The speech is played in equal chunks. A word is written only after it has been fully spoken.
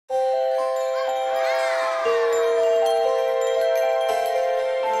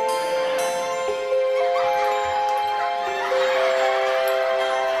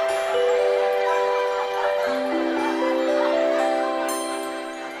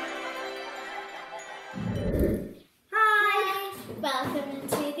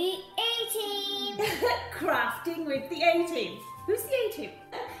the A team. Who's the A team?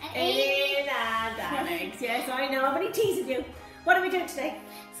 Aileen and Alex. Yes, I know. I'm only teasing you. What are we doing today?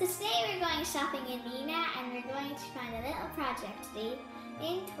 So today we're going shopping in Nenagh and we're going to find a little project to do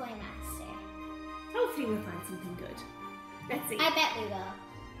in Toymaster. Hopefully we'll find something good. Let's see. I bet we will.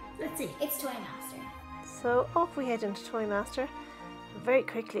 Let's see. It's Toymaster. So off we head into Toymaster. Very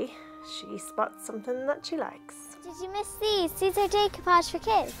quickly, she spots something that she likes. Did you miss these? These are Decoupage for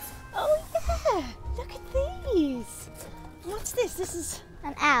kids. Oh yeah! Look at these! What's this? This is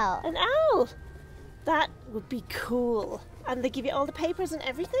An owl. an owl! That would be cool. And they give you all the papers and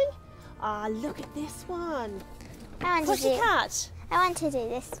everything? Ah, look at this one. I want to do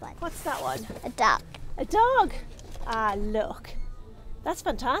this one. What's that one? A dog. A dog! Ah, look. That's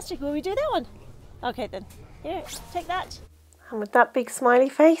fantastic. Will we do that one? Okay then. Here, take that. And with that big smiley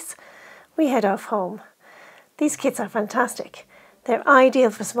face, we head off home. These kits are fantastic. They're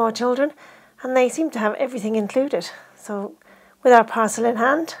ideal for small children and they seem to have everything included. So with our parcel in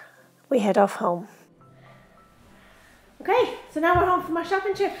hand, we head off home. Okay, so now we're home from our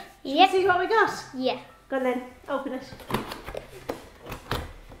shopping trip. Should Yep. we see what we got? Yeah. Go on then, open it.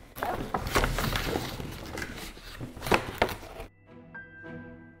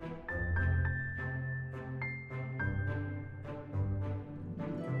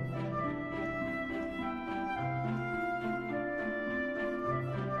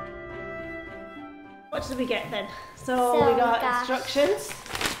 What did we get then? So we got instructions.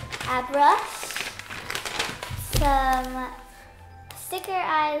 A brush, some sticker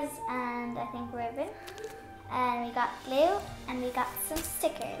eyes and I think ribbon. And we got glue and we got some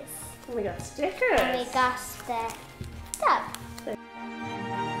stickers. And we got stickers. And we got the dog.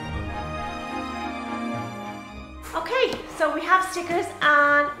 Okay, so we have stickers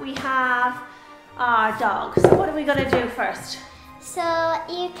and we have our dog. So what are we going to do first? So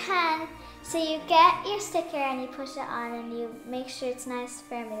you get your sticker and you push it on and you make sure it's nice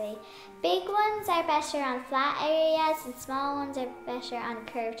firmly. Big ones are better on flat areas and small ones are better on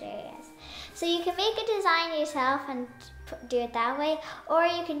curved areas. So you can make a design yourself and do it that way, or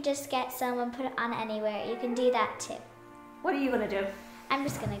you can just get some and put it on anywhere. You can do that too. What are you going to do? I'm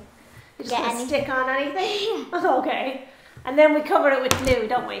just going to You're just going to stick on anything? Okay. And then we cover it with glue,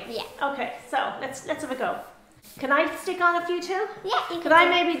 don't we? Yeah. Okay, so let's have a go. Can I stick on a few too? Yeah, you can. Could I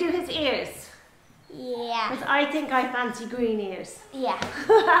maybe do his ears? Yeah. Because I think I fancy green ears. Yeah.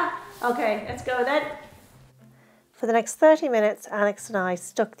 Okay, let's go then. For the next 30 minutes, Alex and I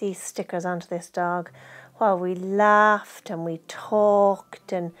stuck these stickers onto this dog while we laughed and we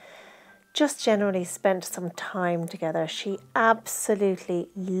talked and just generally spent some time together. She absolutely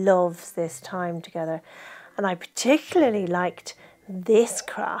loves this time together. And I particularly liked this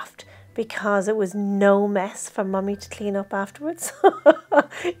craft because it was no mess for Mummy to clean up afterwards.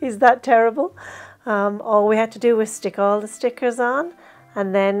 Is that terrible? All we had to do was stick all the stickers on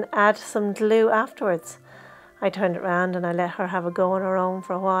and then add some glue afterwards. I turned it around and I let her have a go on her own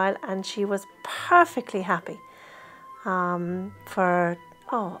for a while and she was perfectly happy for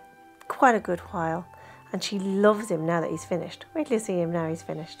quite a good while. And she loves him now that he's finished. Wait till you see him now he's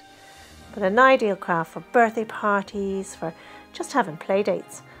finished. But an ideal craft for birthday parties, for just having play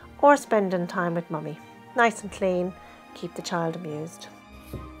dates or spending time with Mummy. Nice and clean, keep the child amused.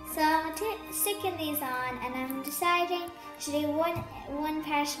 So I'm sticking these on and I'm deciding to do one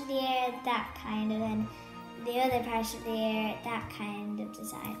part of the ear that kind of and the other part of the ear that kind of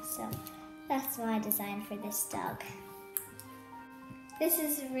design. So that's my design for this dog. This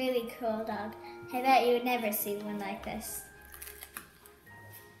is a really cool dog. I bet you would never see one like this.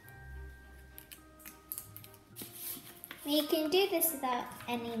 You can do this without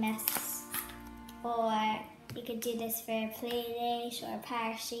any mess, or you could do this for a play date or a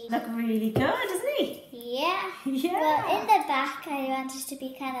party. Look really good, doesn't he? Yeah. Yeah. Well, in the back, I wanted to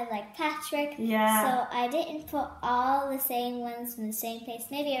be kind of like patchwork. Yeah. So I didn't put all the same ones in the same place.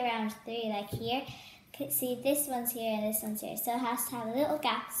 Maybe around 3, like here. See, this one's here and this one's here. So it has to have a little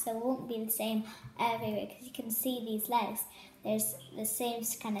gap, so it won't be the same everywhere. Because you can see these legs. There's the same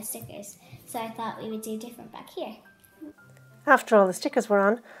kind of stickers. So I thought we would do different back here. After all the stickers were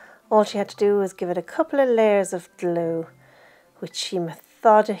on, all she had to do was give it a couple of layers of glue, which she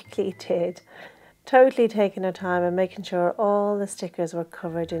methodically did, totally taking her time and making sure all the stickers were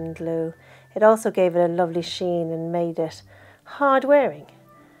covered in glue. It also gave it a lovely sheen and made it hard wearing,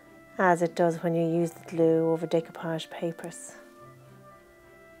 as it does when you use the glue over decoupage papers.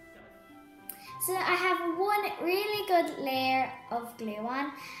 So I have one really good layer of glue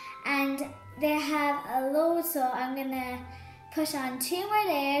on, and they have a load, so I'm going to put on 2 more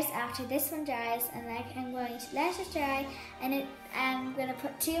layers after this one dries, and I'm going to let it dry, and I'm going to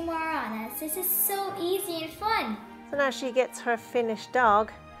put 2 more on. And this is so easy and fun. So now she gets her finished dog,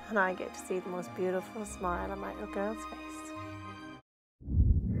 and I get to see the most beautiful smile on my little girl's face.